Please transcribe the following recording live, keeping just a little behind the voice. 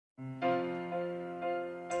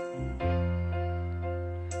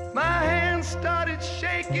hand started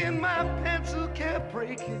shaking, my pencil kept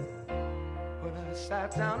breaking. When I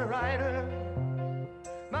sat down to write her,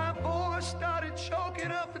 my voice started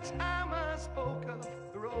choking up. The time I spoke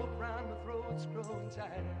up, the rope around my throat's growing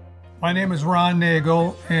tighter. My name is Ron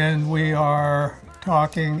Nagle, and we are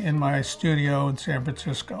talking in my studio in San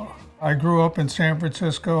Francisco. I grew up in San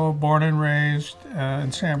Francisco, born and raised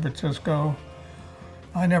in San Francisco.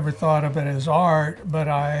 I never thought of it as art, but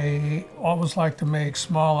I always liked to make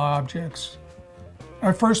small objects.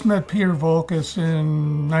 I first met Peter Voulkos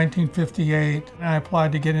in 1958. I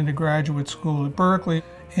applied to get into graduate school at Berkeley,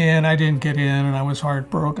 and I didn't get in, and I was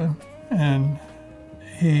heartbroken. And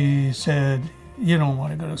he said, "You don't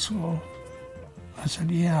want to go to school." I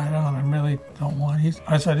said, "Yeah, I don't. I really don't want."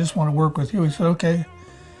 I said, "I just want to work with you." He said, "Okay."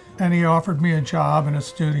 And he offered me a job in a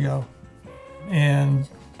studio, and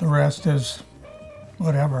the rest is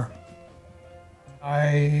whatever.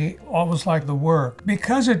 I always liked the work.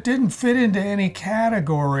 Because it didn't fit into any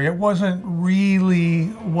category, it wasn't really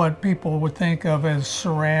what people would think of as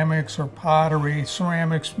ceramics or pottery.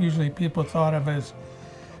 Ceramics, usually people thought of as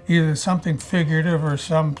either something figurative or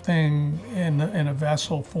something in a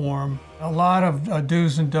vessel form. A lot of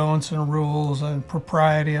do's and don'ts and rules and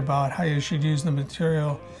propriety about how you should use the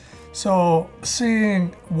material. So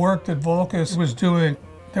seeing work that Voulkos was doing,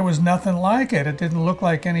 there was nothing like it. It didn't look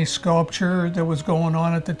like any sculpture that was going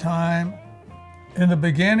on at the time. In the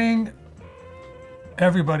beginning,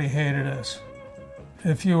 everybody hated us.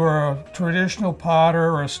 If you were a traditional potter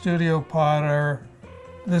or a studio potter,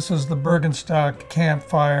 this is the Bergenstock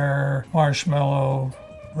campfire, marshmallow,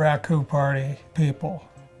 raku party people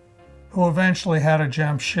who eventually had to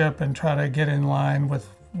jump ship and try to get in line with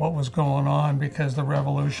what was going on because the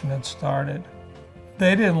revolution had started.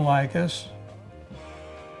 They didn't like us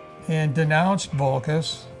and denounced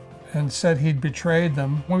Voulkos and said he'd betrayed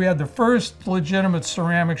them. We had the first legitimate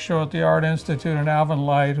ceramic show at the Art Institute, and Alvin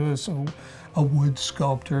Light, who is a wood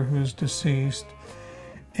sculptor who's deceased,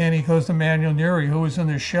 and he goes to Manuel Neri, who was in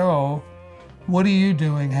the show, "What are you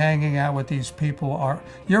doing hanging out with these people?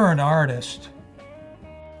 You're an artist."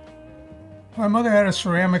 My mother had a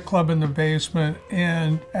ceramic club in the basement,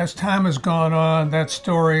 and as time has gone on, that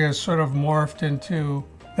story has sort of morphed into,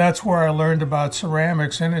 that's where I learned about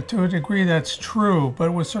ceramics, and to a degree that's true, but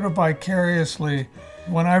it was sort of vicariously.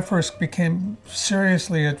 When I first became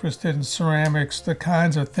seriously interested in ceramics, the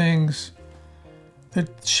kinds of things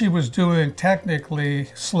that she was doing technically,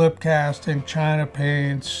 slip casting, china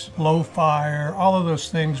paints, low fire, all of those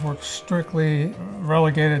things were strictly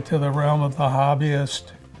relegated to the realm of the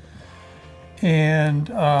hobbyist. And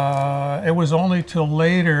it was only till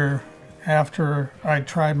later, after I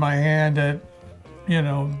tried my hand at,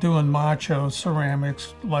 doing macho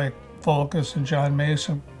ceramics like Voulkos and John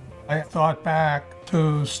Mason, I thought back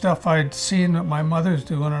to stuff I'd seen that my mother's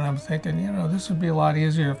doing, and I'm thinking, this would be a lot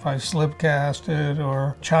easier if I slip casted,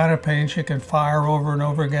 or china paints you can fire over and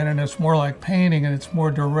over again, and it's more like painting and it's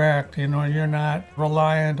more direct, you're not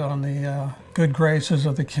reliant on the good graces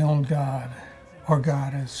of the kiln god or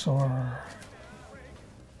goddess or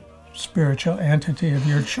spiritual entity of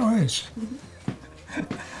your choice.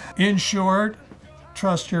 In short,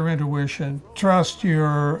 trust your intuition, trust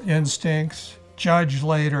your instincts, judge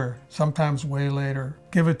later, sometimes way later.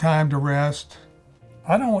 Give it time to rest.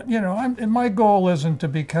 I don't, and my goal isn't to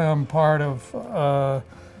become part of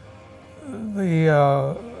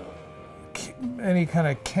any kind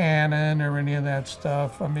of canon or any of that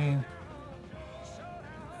stuff. I mean,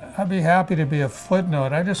 I'd be happy to be a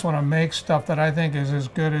footnote. I just want to make stuff that I think is as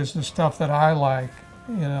good as the stuff that I like,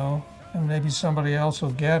 and maybe somebody else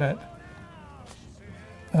will get it,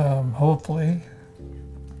 hopefully.